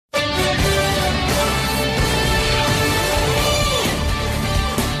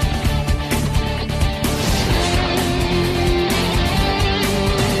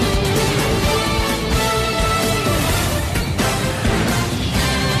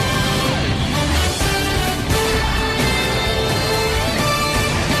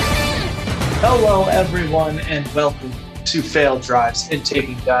Hello, everyone, and welcome to Failed Drives and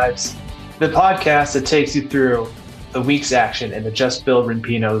Taking Dives, the podcast that takes you through the week's action in the Just Bill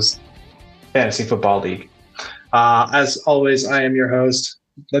Rapinos Fantasy Football League. As always, I am your host,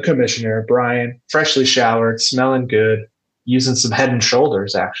 the Commissioner, Brian, freshly showered, smelling good, using some Head and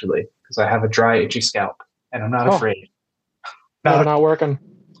Shoulders, actually, because I have a dry, itchy scalp, and I'm not afraid. Not working.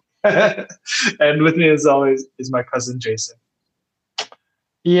 And with me, as always, is my cousin, Jason.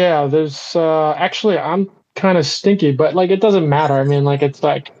 Yeah, there's actually I'm kind of stinky, but like it doesn't matter. I mean, it's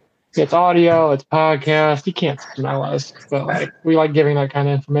audio, it's podcast. You can't smell us, but like we like giving that kind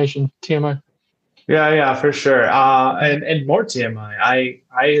of information. TMI. Yeah, for sure. And more TMI.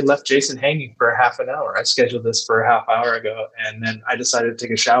 I left Jason hanging for a half an hour. I scheduled this for a half hour ago, and then I decided to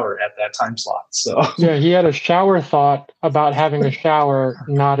take a shower at that time slot. So yeah, he had a shower thought about having a shower,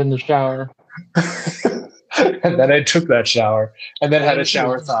 not in the shower. And then I took that shower, and then had a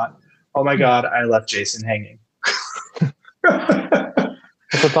shower thought. Oh my God, I left Jason hanging. That's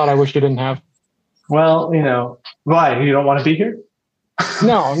a thought I wish you didn't have. Well, why? You don't want to be here?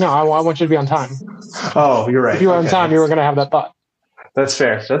 No, I want you to be on time. Oh, you're right. If you were on time, you were going to have that thought. That's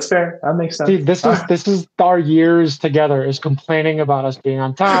fair. That makes sense. See, this is our years together is complaining about us being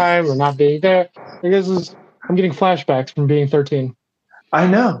on time or not being there. I'm getting flashbacks from being 13. I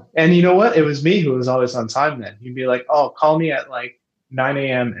know. And you know what? It was me who was always on time then. You'd be like, oh, call me at like 9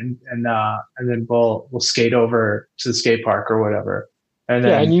 a.m. and then we'll skate over to the skate park or whatever. And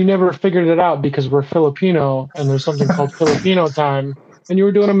then, and you never figured it out because we're Filipino and there's something called Filipino time and you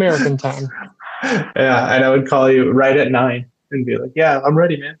were doing American time. Yeah, and I would call you right at 9 and be like, yeah, I'm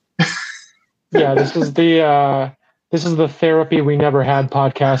ready, man. Yeah, this is the therapy we never had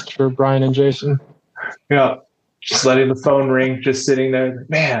podcast for Brian and Jason. Yeah. Just letting the phone ring, just sitting there.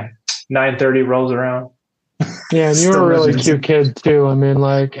 Man, 9:30 rolls around. Yeah, and you were a really cute kid too. I mean,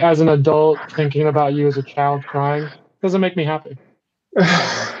 like as an adult, thinking about you as a child crying doesn't make me happy.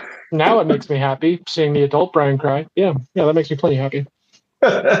 Now it makes me happy seeing the adult Brian cry. Yeah, that makes me plenty happy.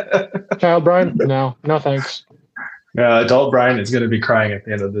 Child Brian, no thanks. Yeah, adult Brian is going to be crying at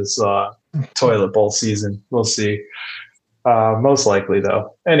the end of this toilet bowl season. We'll see. Most likely,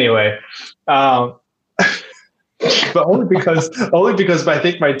 though. Anyway. But only because I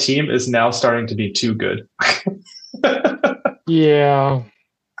think my team is now starting to be too good. Yeah,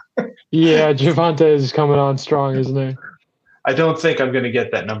 Javonte is coming on strong, isn't he? I don't think I'm going to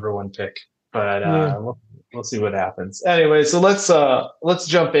get that number 1 pick, but we'll see what happens. Anyway, so let's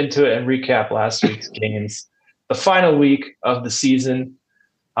jump into it and recap last week's games. The final week of the season,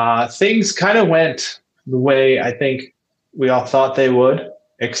 things kind of went the way I think we all thought they would,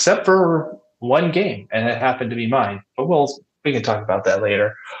 except for one game, and it happened to be mine. But we can talk about that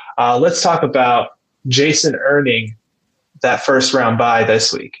later. Let's talk about Jason earning that first round bye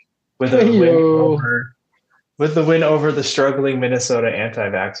this week with the win over the struggling Minnesota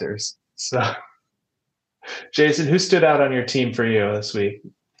anti-vaxxers. So, Jason, who stood out on your team for you this week?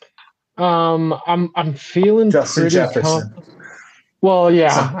 I'm feeling Justin pretty Jefferson. Well,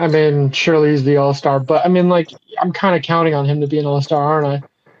 yeah. I mean, surely he's the all-star, but I mean, like, I'm kind of counting on him to be an all-star, aren't I?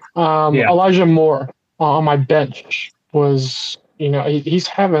 Elijah Moore on my bench was, he's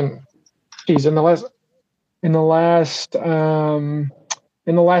having, in the last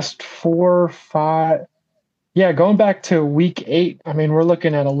 4 or 5, going back to week 8. I mean, we're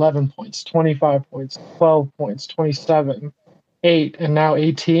looking at 11 points, 25 points, 12 points, 27, 8, and now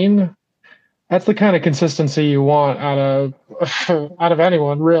 18. That's the kind of consistency you want out of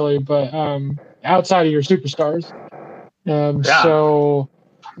anyone, really, but outside of your superstars. So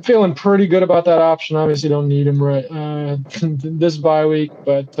I'm feeling pretty good about that option. Obviously, don't need him right this bye week,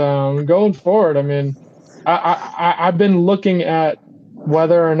 but going forward, I mean, I've been looking at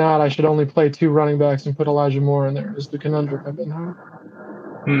whether or not I should only play 2 running backs and put Elijah Moore in there. Is the conundrum I've been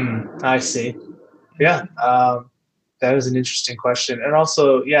having. I see. Yeah, that was an interesting question, and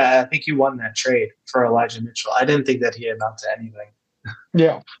also, I think you won that trade for Elijah Mitchell. I didn't think that he amounted to anything.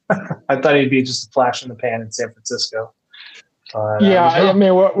 Yeah, I thought he'd be just a flash in the pan in San Francisco. I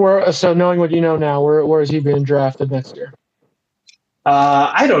mean, we're so knowing what you know now, where is he being drafted next year?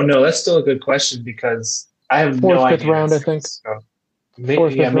 I don't know. That's still a good question because I have no idea. 4th, 5th round, I think. So,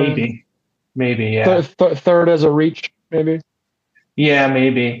 maybe. Yeah. Third as a reach, maybe. Yeah,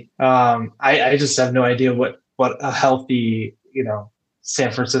 maybe. I just have no idea what a healthy,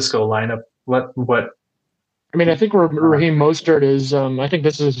 San Francisco lineup. What? I mean, I think Raheem Mostert is. I think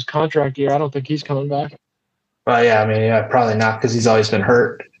this is his contract year. I don't think he's coming back. Probably not because he's always been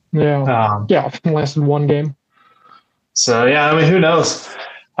hurt. Yeah. Lasted 1 game. So who knows?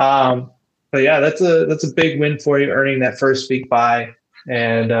 But that's a big win for you, earning that first week bye,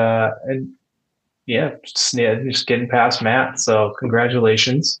 and just getting past Matt. So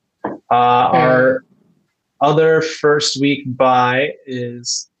congratulations. Our other first week bye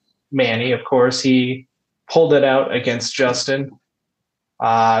is Manny. Of course, he pulled it out against Justin.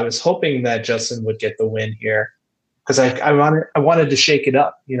 I was hoping that Justin would get the win here because I wanted to shake it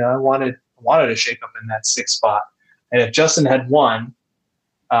up. I wanted to shake up in that sixth spot. And if Justin had won,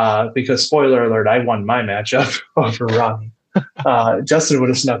 because spoiler alert, I won my matchup over Ronnie, Justin would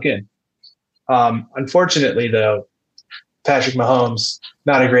have snuck in. Unfortunately, though, Patrick Mahomes,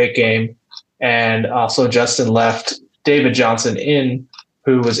 not a great game. And also Justin left David Johnson in,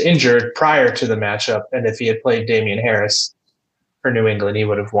 who was injured prior to the matchup. And if he had played Damian Harris for New England, he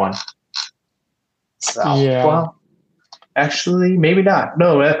would have won. So, well, actually, maybe not.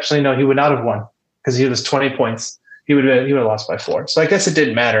 No, he would not have won because he was 20 points. He would have lost by 4. So I guess it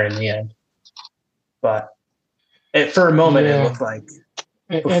didn't matter in the end. But for a moment, it looked like.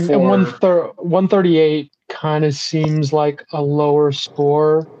 And 138 kind of seems like a lower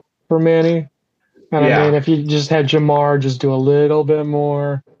score for Manny. And I mean, if you just had Jamar just do a little bit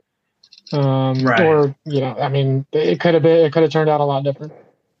more, right. Or I mean, it could have turned out a lot different.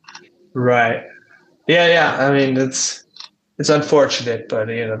 Right. Yeah. I mean, it's unfortunate, but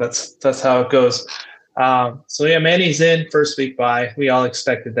that's how it goes. So Manny's in first week bye. We all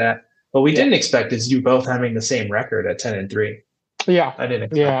expected that. What we didn't expect is you both having the same record at 10-3. Yeah, I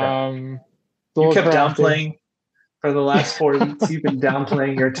didn't expect that. You kept downplaying for the last 4 weeks. You've been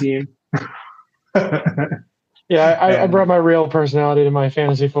downplaying your team. I brought my real personality to my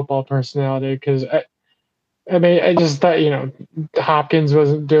fantasy football personality because I just thought Hopkins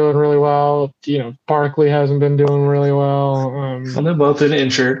wasn't doing really well. Barkley hasn't been doing really well. And they've both been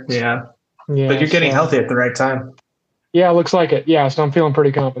injured. Yeah, but you're getting healthy at the right time. Yeah, it looks like it. Yeah, so I'm feeling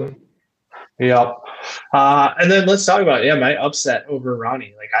pretty confident. Yep. And then let's talk about my upset over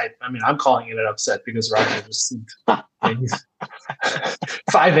Ronnie. I'm calling it an upset because Ronnie was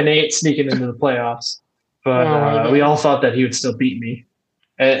 5-8 sneaking into the playoffs. But we all thought that he would still beat me.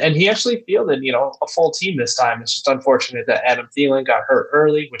 And he actually fielded, a full team this time. It's just unfortunate that Adam Thielen got hurt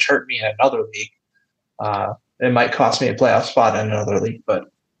early, which hurt me in another league. It might cost me a playoff spot in another league,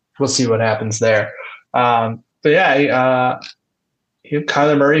 but we'll see what happens there.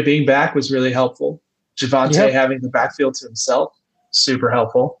 Kyler Murray being back was really helpful. Javonte having the backfield to himself, super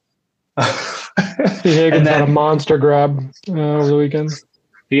helpful. Higgins had a monster grab over the weekend.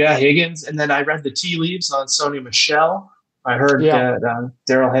 Yeah, Higgins. And then I read the tea leaves on Sony Michel. I heard that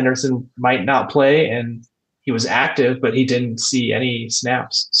Darrell Henderson might not play, and he was active, but he didn't see any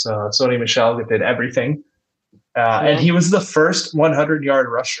snaps. So Sony Michel did everything. And he was the first 100-yard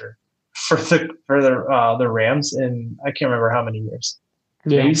rusher for the Rams in I can't remember how many years.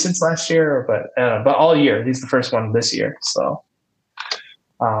 Maybe since last year, but all year. He's the first one this year. So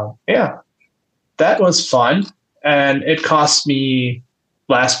that was fun, and it cost me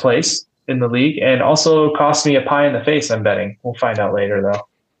last place in the league, and also cost me a pie in the face. I'm betting. We'll find out later, though.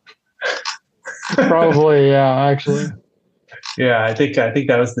 Probably, actually. Yeah, I think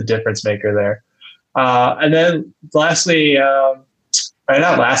that was the difference maker there. And then lastly.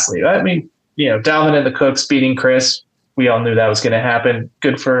 Not lastly. I mean, Dalvin and the Cooks beating Chris. We all knew that was going to happen.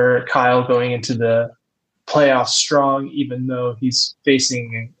 Good for Kyle going into the playoffs strong, even though he's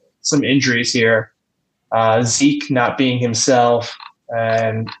facing some injuries here. Zeke not being himself,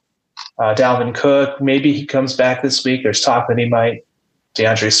 and Dalvin Cook. Maybe he comes back this week. There's talk that he might.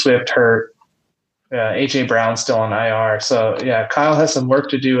 DeAndre Swift hurt. AJ Brown still on IR. So Kyle has some work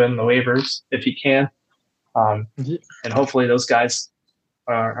to do in the waivers if he can, and hopefully those guys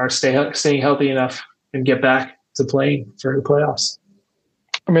are staying healthy enough and get back to playing for the playoffs.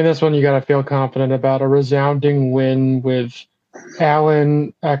 I mean, this one you got to feel confident about. A resounding win with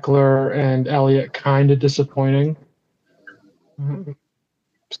Allen, Eckler, and Elliott kind of disappointing.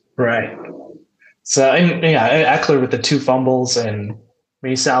 Right. So, Eckler with the 2 fumbles, and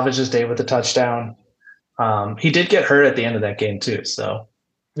he salvaged his day with a touchdown. He did get hurt at the end of that game too. So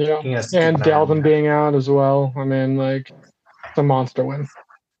and Dalvin being out as well. I mean, it's a monster win.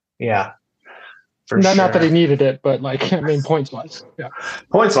 Yeah. Not that he needed it, but points wise. Yeah.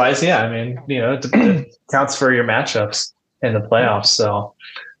 Points wise, yeah. I mean, it counts for your matchups in the playoffs. So,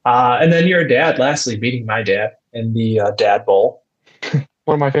 and then your dad, lastly, beating my dad in the Dad Bowl.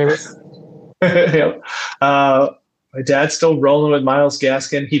 One of my favorites. Yep. My dad's still rolling with Myles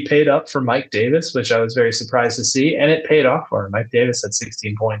Gaskin. He paid up for Mike Davis, which I was very surprised to see, and it paid off for him. Mike Davis had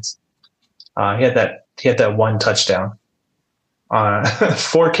 16 points. He had that 1 touchdown.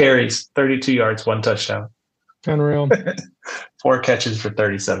 4 carries, 32 yards, 1 touchdown. Unreal. 4 catches for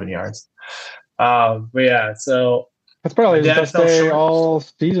 37 yards. So That's probably My his dad best fell day short all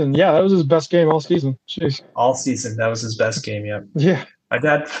season. Yeah, that was his best game all season. Jeez. all season. That was his best game. Yep. Yeah.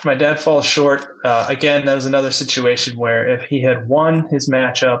 My dad falls short. Again, that was another situation where if he had won his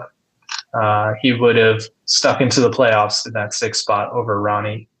matchup, he would have stuck into the playoffs in that sixth spot over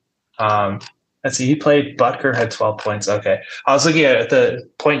Ronnie. Let's see, he played Butker, had 12 points. Okay. I was looking at the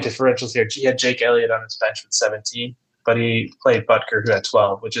point differentials here. He had Jake Elliott on his bench with 17, but he played Butker, who had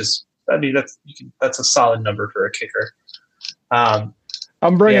 12, which is, I mean, that's a solid number for a kicker. I'm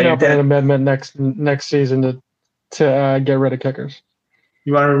bringing up an amendment next season to get rid of kickers.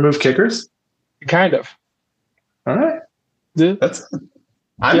 You want to remove kickers? Kind of. All right. Yeah.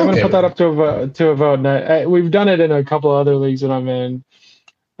 I'm going to put that up to a vote. And we've done it in a couple of other leagues that I'm in.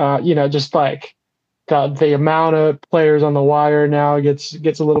 Just like the amount of players on the wire now gets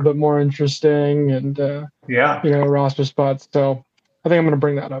a little bit more interesting, and roster spots. So I think I'm going to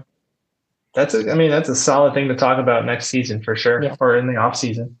bring that up. That's a solid thing to talk about next season for sure, or in the off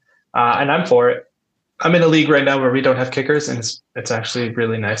season. And I'm for it. I'm in a league right now where we don't have kickers, and it's actually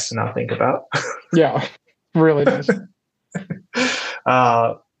really nice to not think about. Yeah, really nice.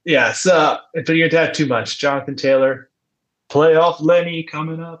 But you're to have too much. Jonathan Taylor, playoff Lenny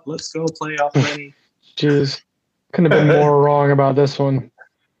coming up. Let's go playoff Lenny. Jeez, couldn't have been more wrong about this one.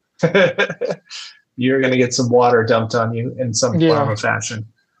 You're going to get some water dumped on you in some form or fashion.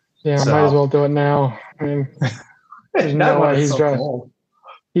 Yeah, so, might as well do it now. I mean, there's no way he's driving.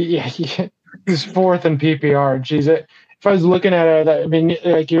 He's fourth in PPR. Jeez, if I was looking at it, I mean,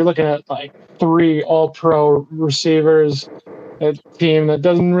 like you're looking at like 3 all-pro receivers, a team that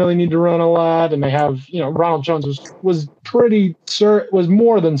doesn't really need to run a lot, and they have, Ronald Jones was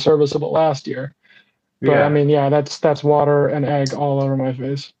more than serviceable last year. But I mean, that's water and egg all over my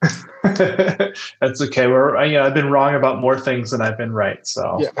face. That's okay. I've been wrong about more things than I've been right.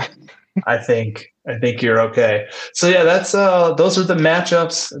 So I think you're okay. So that's those are the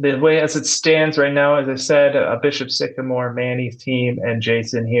matchups. The way as it stands right now, as I said, Bishop Sycamore, Manny's team, and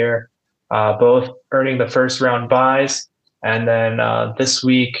Jason here, both earning the first round buys. And then this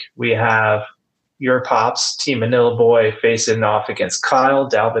week we have your Pops, Team Manila Boy, facing off against Kyle,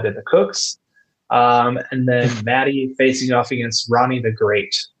 Dalvin, and the Cooks. And then Maddie facing off against Ronnie the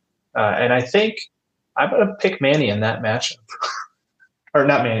Great. And I think I'm going to pick Manny in that matchup. Or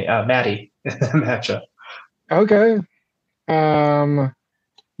not Manny, Maddie in that matchup. Okay.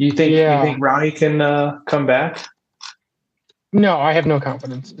 You think Ronnie can come back? No, I have no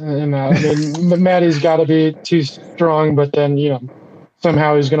confidence in that. I mean, Maddie's got to be too strong, but then,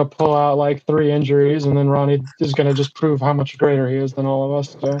 somehow he's going to pull out like 3 injuries, and then Ronnie is going to just prove how much greater he is than all of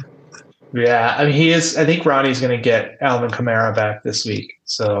us. So. Yeah, I mean, he is. I think Ronnie's going to get Alvin Kamara back this week,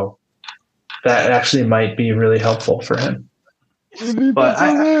 so that actually might be really helpful for him. If he puts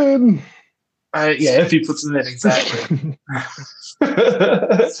him in. If he puts him in, exactly.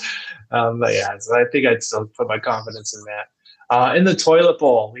 But so I think I'd still put my confidence in that. In the toilet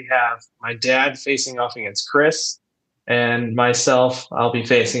bowl, we have my dad facing off against Chris, and myself. I'll be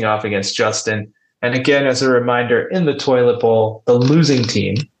facing off against Justin. And again, as a reminder, in the toilet bowl, the losing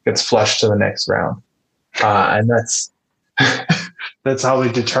team gets flushed to the next round, and that's how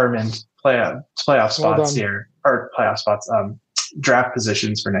we determined playoff spots here, or playoff spots, draft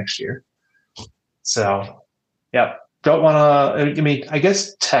positions for next year. So, don't want to. I mean, I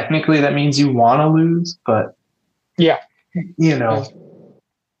guess technically that means you want to lose, but I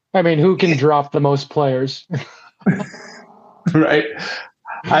mean, who can drop the most players? Right.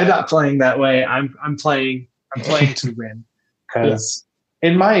 I'm not playing that way. I'm playing to win, because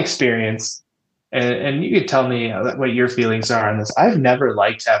in my experience, and you could tell me what your feelings are on this. I've never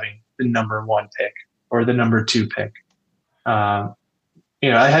liked having the number 1 pick or the number 2 pick. I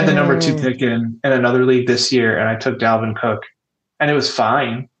had the number 2 pick in another league this year, and I took Dalvin Cook, and it was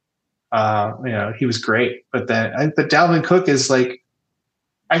fine. He was great, but Dalvin Cook is like,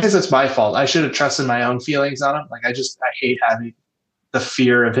 I guess it's my fault. I should have trusted my own feelings on him. Like I hate having the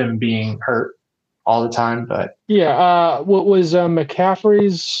fear of him being hurt all the time. But what was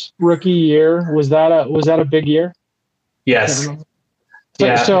McCaffrey's rookie year? Was that a big year? Yes.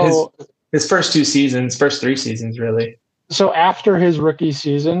 So his first 3 seasons, really. So after his rookie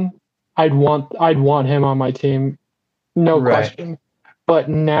season, I'd want him on my team, no question. But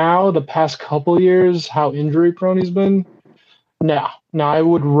now the past couple years, how injury prone he's been, no, I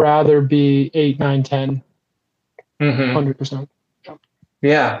would rather be 8, 9, 10, 100%.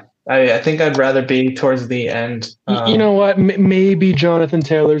 Yeah, I think I'd rather be towards the end. You know what? Maybe Jonathan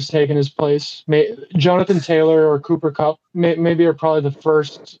Taylor's taking his place. Jonathan Taylor or Cooper Kupp maybe are probably the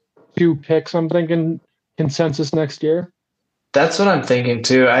first 2 picks, I'm thinking, consensus next year. That's what I'm thinking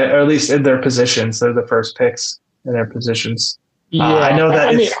too. Or at least in their positions, they're the first picks. in their positions. Yeah, I know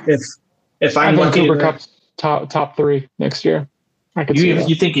that if I'm I think lucky, Cooper Cup's top 3 next year. I could see that.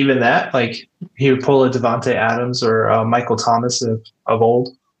 you think even that, like he would pull a Devontae Adams or Michael Thomas of old?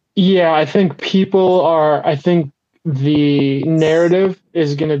 Yeah, I think the narrative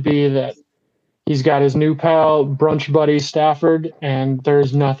is going to be that he's got his new pal, brunch buddy Stafford, and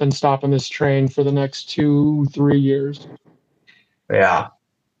there's nothing stopping this train for the next 2-3 years. Yeah,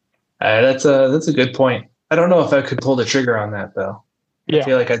 that's a good point. I don't know if I could pull the trigger on that though. Yeah. I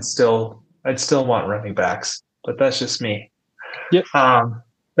feel like I'd still want running backs, but that's just me. Yep.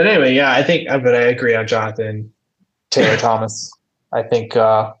 But anyway, yeah, but I agree on Jonathan Taylor Thomas. I think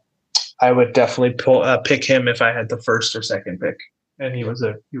I would definitely pick him if I had the first or second pick, and he was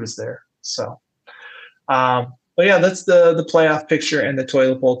there. So, but yeah, that's the playoff picture and the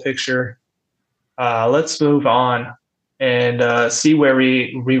toilet bowl picture. Let's move on and see where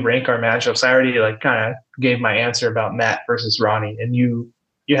we rank our matchups. I already kind of gave my answer about Matt versus Ronnie, and you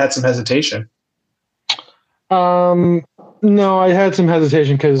had some hesitation. No, I had some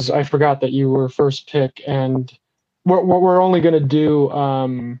hesitation because I forgot that you were first pick, and we're only going to do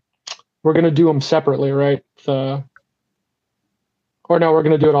we're going to do them separately, right? Or no, we're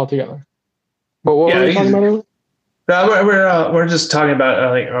going to do it all together. But what were we talking about earlier? No, we're just talking about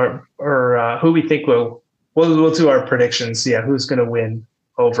or who we think we'll do our predictions. Yeah, who's going to win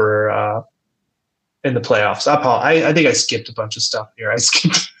over in the playoffs? I think I skipped a bunch of stuff here. I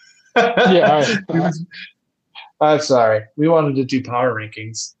skipped. Yeah, I'm sorry. We wanted to do power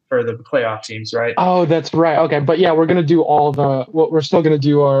rankings for the playoff teams, right? Oh, that's right. Okay, but yeah, we're gonna do we're still gonna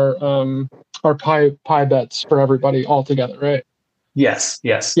do our pie bets for everybody all together, right? Yes.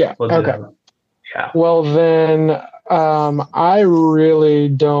 Yeah. We'll okay. Yeah. Well then, I really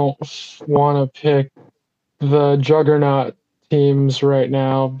don't want to pick the juggernaut teams right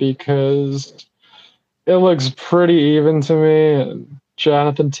now because it looks pretty even to me. And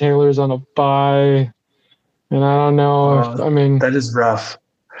Jonathan Taylor's on a bye. And I don't know that is rough.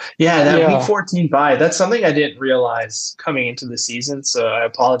 Yeah, week 14 bye. That's something I didn't realize coming into the season. So I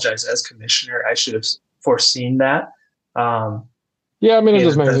apologize as commissioner. I should have foreseen that. It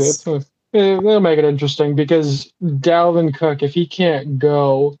just makes it'll make it interesting because Dalvin Cook, if he can't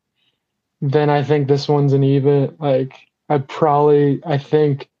go, then I think this one's an even. I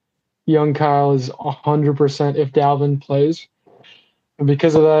think young Kyle is 100% if Dalvin plays. And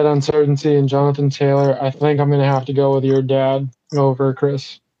because of that uncertainty and Jonathan Taylor, I think I'm going to have to go with your dad over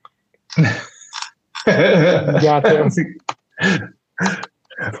Chris. Got to.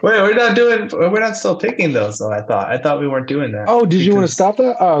 Wait, we're not still picking those though. I thought we weren't doing that. Oh, did you want to stop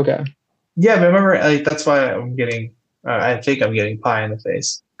that? Oh, okay. Yeah, remember, that's why I'm getting. I think I'm getting pie in the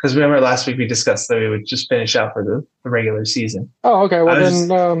face because remember last week we discussed that we would just finish out for the regular season. Oh, okay. Well,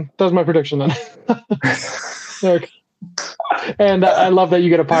 that was my prediction then. Okay. And I love that you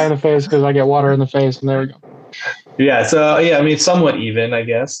get a pie in the face because I get water in the face, and there we go. Yeah. So somewhat even, I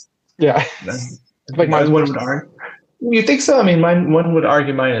guess. Yeah. Like one would argue. You think so? I mean, one would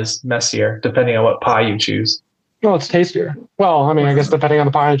argue mine is messier, depending on what pie you choose. Well, it's tastier. Well, I mean, I guess depending on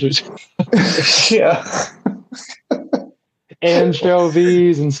the pie you choose. Yeah.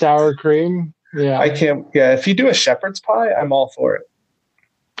 Anchovies and sour cream. Yeah. I can't. Yeah. If you do a shepherd's pie, I'm all for it.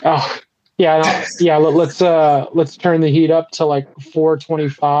 Oh, yeah. Yeah. Let's turn the heat up to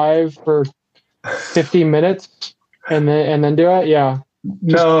 425 for 50 minutes and then do it. Yeah.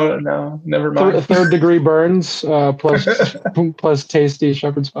 No, never mind. Third degree burns plus tasty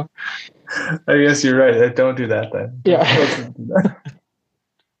shepherd's pie. I guess you're right. Don't do that then. Yeah.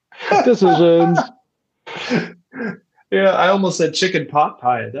 Decisions. Yeah, I almost said chicken pot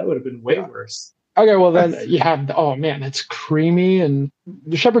pie. That would have been way worse. Okay, well then you have. Oh man, it's creamy, and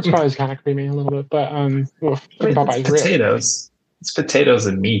the shepherd's pie is kind of creamy a little bit, but it's potatoes. It's potatoes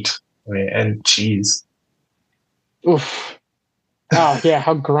and meat, and cheese. Oof. Oh yeah,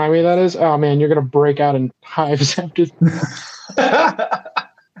 how grimy that is. Oh man, you're gonna break out in hives after.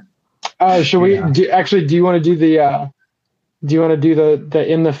 Should we do you want to do the? Do you want to do the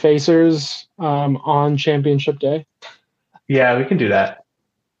in the facers on championship day? Yeah, we can do that.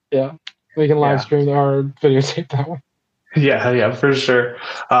 Yeah, we can live stream or videotape that one. Yeah, for sure.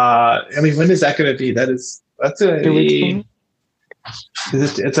 I mean, when is that going to be? That's going to be.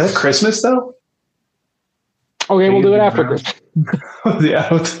 Is that Christmas though? Okay, we'll do it after Christmas. Yeah,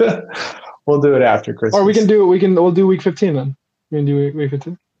 we'll do it after Christmas. Or we'll do week 15 then. We can do week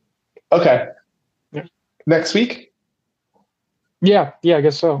 15. Okay. Yeah. Next week? Yeah, I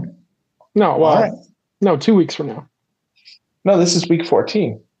guess so. No, no, 2 weeks from now. No, this is week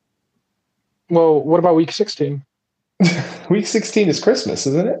 14. Well, what about week 16? Week 16 is Christmas,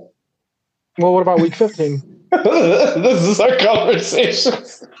 isn't it? Well, what about week 15? This is our conversation. All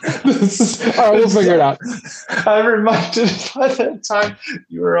right, we'll figure it out. I'm reminded by that time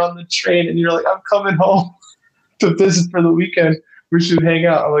you were on the train and you're like, I'm coming home to visit for the weekend. We should hang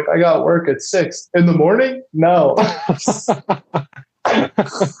out. I'm like, I got work at 6 in the morning. No, at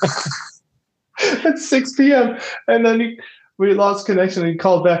 6 p.m. And then we lost connection. And he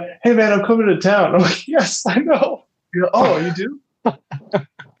called back. Hey man, I'm coming to town. I'm like, yes, I know. You're like, oh, you do?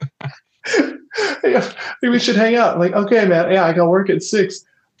 Yeah, we should hang out. I'm like, okay, man. Yeah, I got work at 6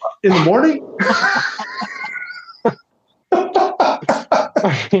 in the morning.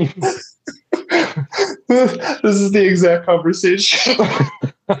 This is the exact conversation.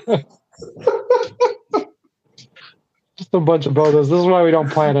 Just a bunch of photos. This is why we don't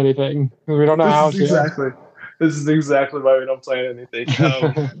plan anything. We don't know how to. This is exactly why we don't plan anything.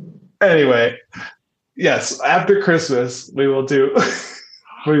 Anyway, yes, after Christmas, we will do.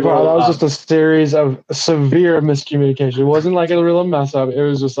 Wow, that was just a series of severe miscommunication. It wasn't like a real mess up. It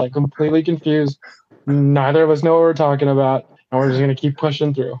was just like completely confused. Neither of us know what we're talking about, and we're just gonna keep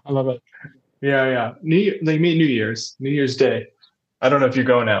pushing through. I love it. Yeah. New Year's Day. I don't know if you're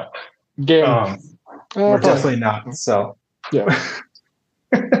going out. Game. We're definitely not. So yeah.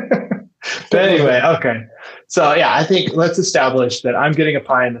 But anyway, okay. So yeah, I think let's establish that I'm getting a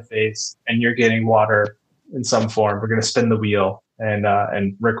pie in the face and you're getting water in some form. We're gonna spin the wheel and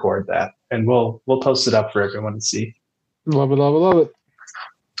record that, and we'll post it up for everyone to see. Love it. All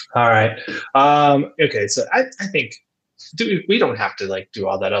right. Okay. So I think we don't have to like do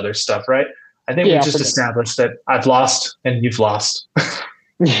all that other stuff, right? I think we just established that I've lost and you've lost.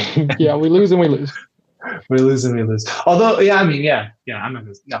 Yeah, we lose and we lose. We lose and we lose. Although, yeah, I mean, yeah, I'm not.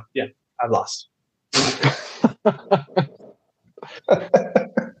 No, yeah, I've lost.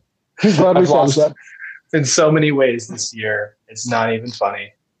 I've lost in so many ways this year. It's not even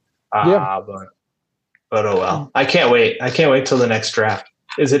funny. But oh well. I can't wait. I can't wait till the next draft.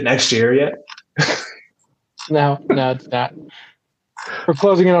 Is it next year yet? No, it's not. We're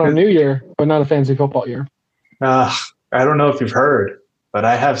closing in on a new year, but not a fantasy football year. I don't know if you've heard, but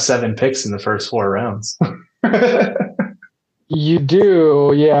I have 7 picks in the first 4 rounds. You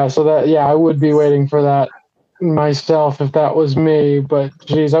do, yeah. So I would be waiting for that myself if that was me. But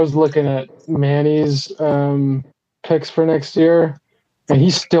geez, I was looking at Manny's picks for next year, and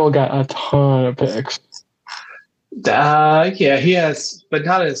he's still got a ton of picks. Yeah, he has, but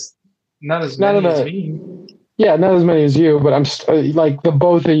not as many as me. Yeah, not as many as you, but I'm like the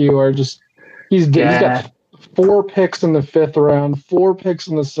both of you are just. He's got 4 picks in the 5th round, 4 picks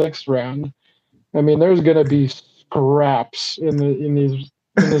in the 6th round. I mean, there's gonna be scraps in the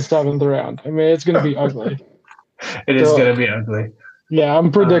 7th round. I mean, it's gonna be ugly. It is gonna be ugly. Yeah,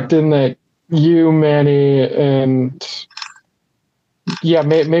 I'm predicting that you, Manny, and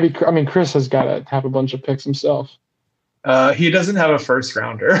maybe. I mean, Chris has got to have a bunch of picks himself. He doesn't have a first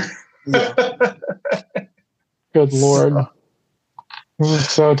rounder. Yeah. Good Lord. This is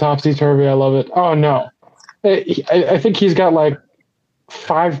so topsy-turvy. I love it. Oh, no. I think he's got like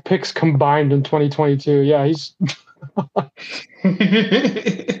 5 picks combined in 2022. Yeah, he's...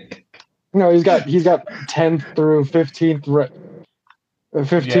 No, he's got 10th through 15th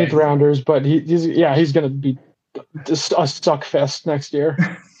rounders, but he's going to be just a suck fest next year.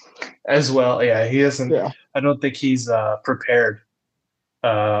 As well, yeah, he isn't. Yeah. I don't think he's prepared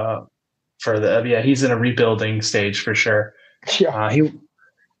for the. Yeah, he's in a rebuilding stage for sure. Yeah, he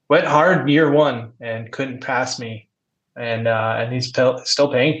went hard year 1 and couldn't pass me, and he's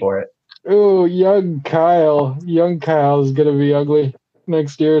still paying for it. Oh, young Kyle is gonna be ugly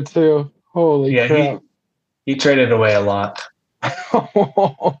next year too. Holy crap! He traded away a lot.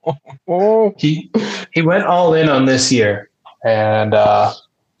 He went all in on this year, and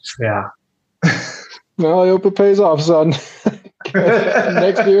yeah. Well, I hope it pays off, son.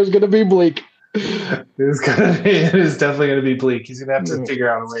 Next year is going to be bleak. It is definitely going to be bleak. He's going to have to figure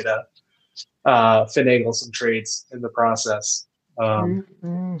out a way to finagle some trades in the process.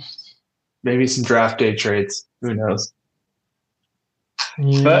 Maybe some draft day trades. Who knows?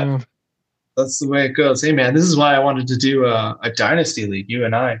 Yeah. But that's the way it goes. Hey, man, this is why I wanted to do a dynasty league, you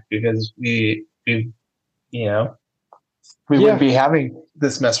and I, because we wouldn't be having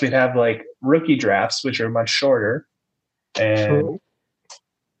this mess. We'd have like rookie drafts, which are much shorter, and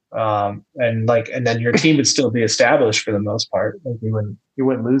then your team would still be established for the most part. Like you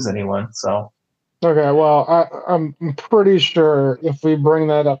wouldn't lose anyone. So okay, well, I'm pretty sure if we bring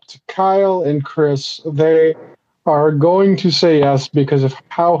that up to Kyle and Chris, they are going to say yes because of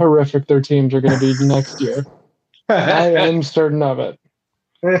how horrific their teams are going to be next year. I am certain of it.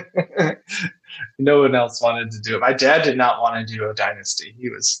 No one else wanted to do it. My dad did not want to do a dynasty. He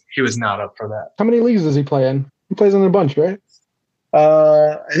was not up for that. How many leagues does he play in? He plays in a bunch, right?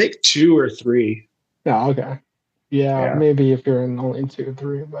 I think 2 or 3. Yeah, okay. Yeah, maybe if you're in only 2 or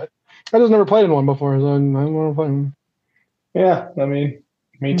 3, but I just never played in one before, so I don't want to play one. Yeah, I mean,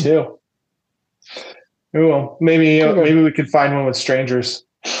 me too. Well, maybe we could find one with strangers.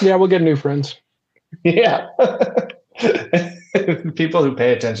 Yeah, we'll get new friends. Yeah. People who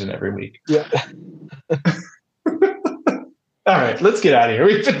pay attention every week. Yeah. All right, let's get out of here.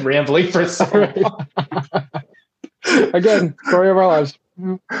 We've been rambling for so long. Again, story of our lives.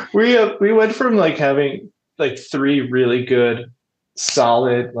 We went from like having like 3 really good,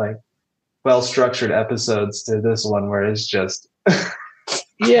 solid, like well-structured episodes to this one where it's just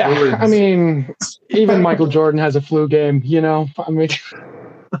yeah. I mean, even Michael Jordan has a flu game, you know. I mean,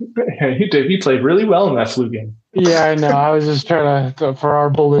 he did. He played really well in that flu game. Yeah, I know. I was just trying to for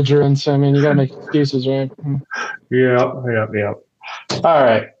our belligerence. I mean, you got to make excuses, right? Yeah. All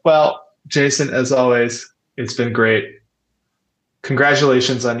right. Well, Jason, as always, it's been great.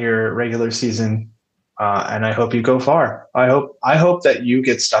 Congratulations on your regular season, and I hope you go far. I hope that you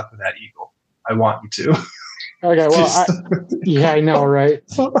get stuck with that eagle. I want you to. Okay. Well, I know, right?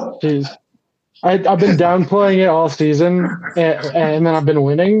 Jeez. I've been downplaying it all season, and then I've been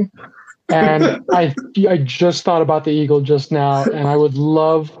winning. And I just thought about the eagle just now, and I would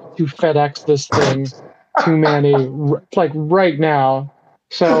love to FedEx this thing to Manny like right now.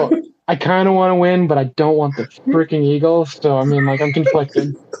 So I kind of want to win, but I don't want the freaking eagle. So I mean, like I'm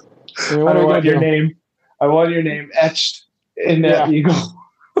conflicted. I mean, I want your name etched in that eagle.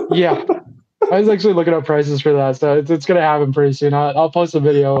 Yeah. I was actually looking up prices for that, so it's gonna happen pretty soon. I'll post a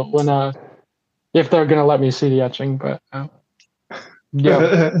video when if they're gonna let me see the etching. But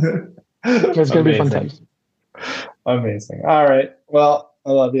yeah, it's gonna be fun times. Amazing. All right. Well,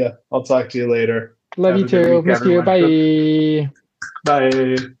 I love you. I'll talk to you later. Love you too. Miss you. Bye.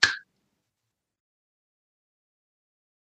 Bye.